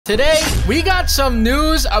Today, we got some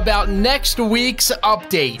news about next week's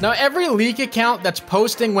update. Now, every leak account that's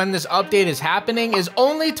posting when this update is happening is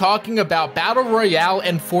only talking about Battle Royale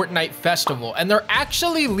and Fortnite Festival, and they're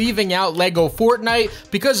actually leaving out LEGO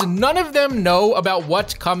Fortnite because none of them know about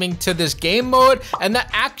what's coming to this game mode, and that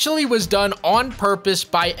actually was done on purpose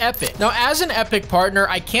by Epic. Now, as an Epic partner,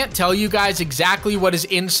 I can't tell you guys exactly what is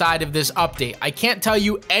inside of this update. I can't tell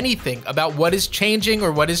you anything about what is changing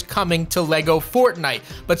or what is coming to LEGO Fortnite,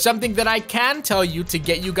 but something that I can tell you to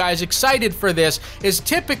get you guys excited for this is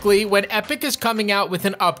typically when Epic is coming out with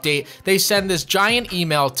an update, they send this giant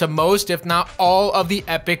email to most, if not all, of the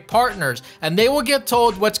Epic partners, and they will get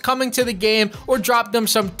told what's coming to the game or drop them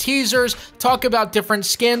some teasers, talk about different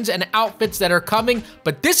skins and outfits that are coming.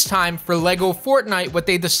 But this time for LEGO Fortnite, what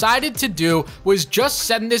they decided to do was just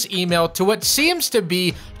send this email to what seems to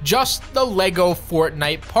be just the LEGO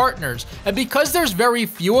Fortnite partners. And because there's very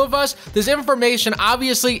few of us, this information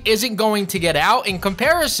obviously isn't going to get out in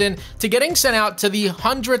comparison to getting sent out to the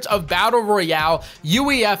hundreds of Battle Royale,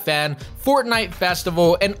 UEFN, Fortnite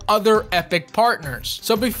Festival, and other Epic partners.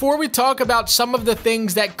 So before we talk about some of the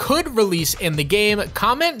things that could release in the game,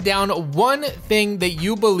 comment down one thing that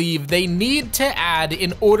you believe they need to add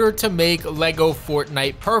in order to make LEGO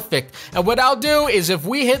Fortnite perfect. And what I'll do is if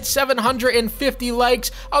we hit 750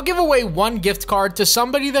 likes, I'll give away one gift card to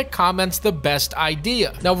somebody that comments the best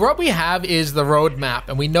idea. Now, what we have is the roadmap,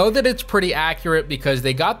 and we know that it's pretty accurate because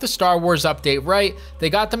they got the Star Wars update right, they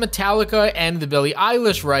got the Metallica and the Billie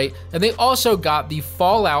Eilish right, and they also got the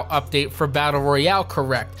Fallout update for Battle Royale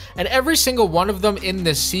correct. And every single one of them in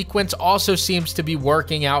this sequence also seems to be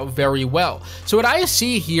working out very well. So what I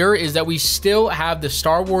see here is that we still have the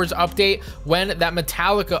Star Wars update when that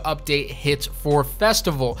Metallica update hits for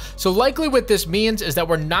Festival. So likely what this means is that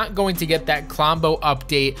we're not going to get that Klombo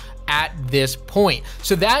update at this point.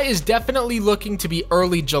 So that is definitely looking to be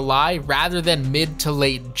early July rather than mid to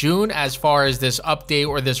late June as far as this update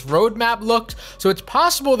or this roadmap looks. So it's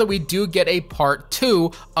possible that we do get a part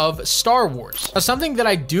 2 of Star Wars. Now, something that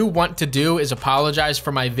I do want to do is apologize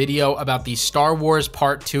for my video about the Star Wars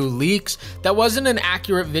part 2 leaks. That wasn't an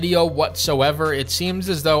accurate video whatsoever. It seems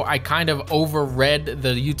as though I kind of overread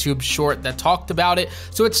the YouTube short that talked about it.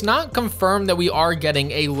 So it's not confirmed that we are getting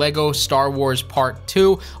a LEGO Star Wars part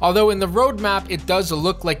 2, although in the roadmap, it does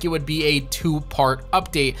look like it would be a 2-part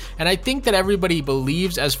update. And I think that everybody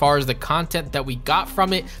believes, as far as the content that we got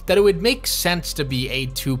from it, that it would make sense to be a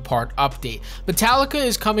 2-part update. Metallica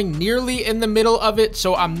is coming nearly in the middle of it,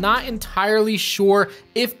 so I'm not entirely sure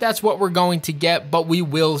if that's what we're going to get, but we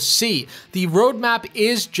will see. The roadmap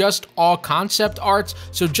is just all concept arts,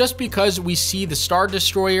 so just because we see the Star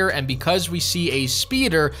Destroyer and because we see a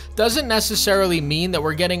speeder doesn't necessarily mean that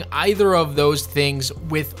we're getting either of those things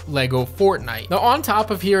with LEGO Fortnite. Now, on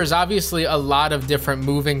top of here is obviously a lot of different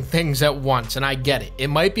moving things at once, and I get it. It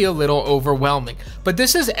might be a little overwhelming, but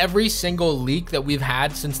this is every single leak that we've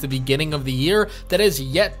had since the beginning of the year that is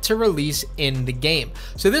yet to release in the game.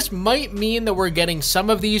 So this might mean that we're getting some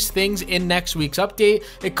of these things in next week's update.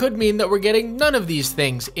 It could mean that we're getting none of these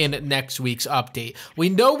things in next week's update. We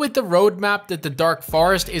know with the roadmap that the Dark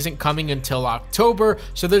Forest isn't coming until October,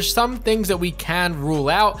 so there's some things that we can rule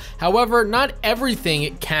out. However, not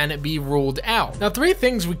everything can be ruled out. Now, 3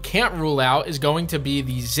 things we can't rule out is going to be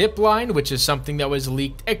the zip line, which is something that was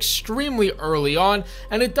leaked extremely early on,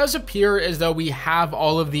 and it does appear as though we have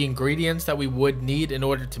all of the ingredients that we would need in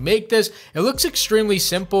order to make this. It looks extremely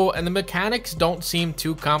simple, and the mechanics don't seem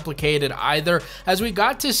too complicated either, as we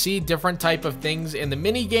got to see different type of things in the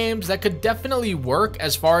mini games that could definitely work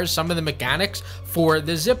as far as some of the mechanics for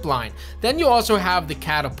the zip line. Then you also have the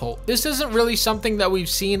catapult. This isn't really something that we've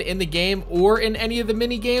seen in the game or in any of the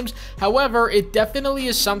mini games. However, it definitely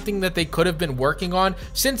is something that they could have been working on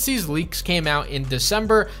since these leaks came out in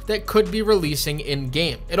December that could be releasing in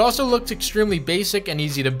game. It also looks extremely basic and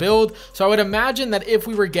easy to build, so I would imagine that if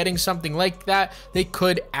we were getting something like that, they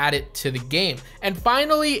could add it to the game. And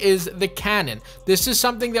finally is the cannon. This is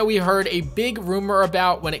something that we heard a big rumor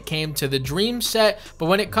about when it came to the Dream set, but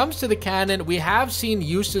when it comes to the cannon, we have seen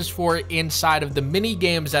uses for it inside of the mini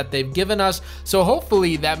games that they've given us, so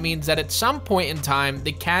hopefully that means that at some point in time,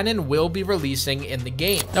 the cannon will be releasing in the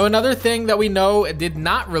game. Now, another thing that we know did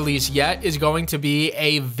not release yet is going to be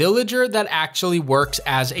a villager that actually works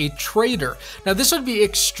as a trader. Now, this would be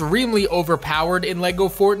extremely overpowered in LEGO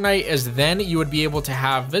Fortnite, as then you would be able to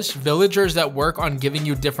have this villagers that work on giving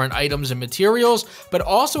you different items and materials, but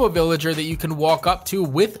also a villager that you can walk up to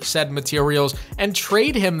with said materials and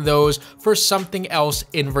trade him those for something else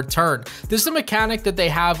in return. This is a mechanic that they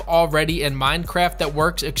have already in Minecraft that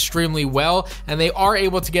works extremely well, and they are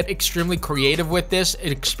able to get extremely creative with this,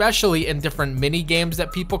 especially in different mini games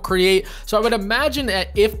that people create. So I would imagine that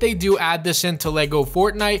if they do add this into LEGO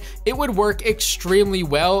Fortnite, it would work extremely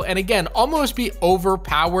well, and again, almost be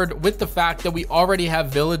overpowered with the fact that we already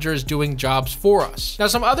have villagers doing jobs for us. Now,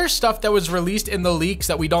 some other stuff that was released in the leaks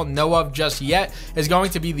that we don't know of just yet is going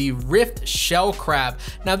to be the Rift Shell Crab.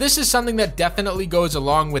 Now, this is something that definitely goes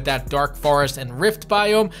along with that dark forest and rift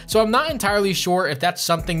biome, so I'm not entirely sure if that's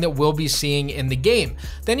something that we'll be seeing in the game.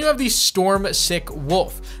 Then you have the Storm Sick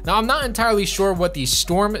Wolf. Now, I'm not entirely sure what the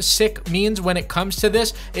Storm Sick means when it comes to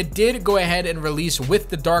this. It did go ahead and release with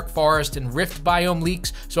the dark forest and rift biome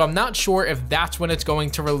leaks, so I'm not sure if that's when it's going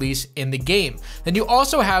to release in the game. Then you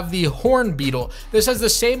also have the Horn Beetle. This has the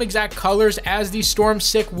same exact colors as the Storm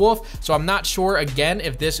Sick Wolf, so I'm not sure again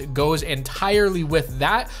if this goes entirely with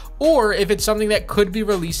that, or if it's something that could be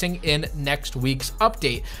releasing in next week's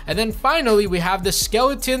update. And then finally, we have the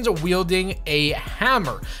skeletons wielding a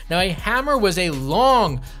hammer. Now, a hammer was a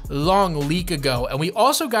long leak ago, and we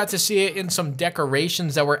also got to see it in some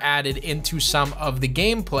decorations that were added into some of the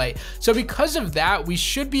gameplay. So because of that, we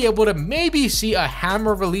should be able to maybe see a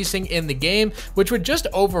hammer releasing in the game, which would just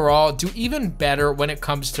overall do even better when it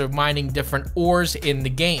comes to mining different ores in the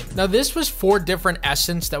game. Now, this was 4 different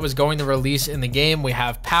essence that was going to release in the game. We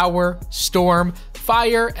have power, storm,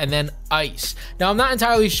 fire, and then ice. Now, I'm not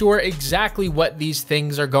entirely sure exactly what these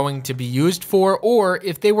things are going to be used for, or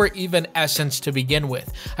if they were even essence to begin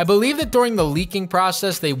with. I believe that during the leaking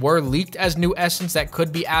process, they were leaked as new essence that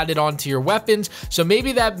could be added onto your weapons. So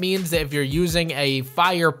maybe that means that if you're using a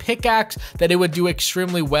fire pickaxe, that it would do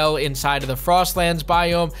extremely well inside of the Frostlands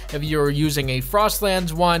biome. If you're using a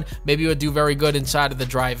Frostlands one, maybe it would do very good inside of the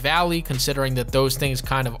Dry Valley, considering that those things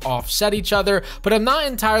kind of offset each other. But I'm not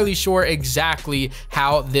entirely sure exactly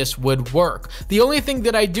how this would work. The only thing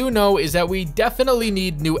that I do know is that we definitely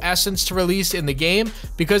need new essence to release in the game,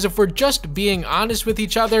 because if we're just being honest with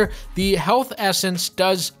each other, the health essence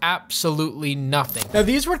does absolutely nothing. Now,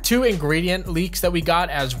 these were 2 ingredient leaks that we got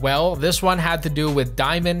as well. This one had to do with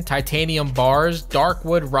diamond, titanium bars, dark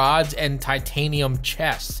wood rods, and titanium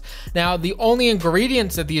chests. Now, the only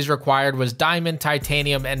ingredients that these required was diamond,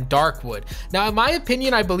 titanium, and dark wood. Now, in my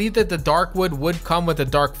opinion, I believe that the dark wood would come with a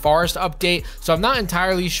dark forest update, so I'm not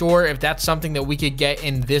entirely sure if that's something that we could get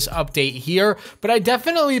in this update here, but I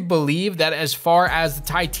definitely believe that as far as the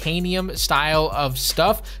titanium style of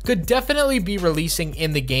stuff could definitely be releasing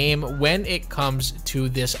in the game when it comes to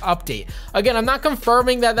this update. Again, I'm not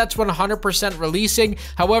confirming that that's 100% releasing.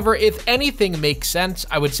 However, if anything makes sense,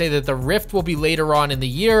 I would say that the rift will be later on in the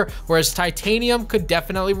year, whereas titanium could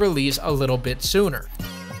definitely release a little bit sooner.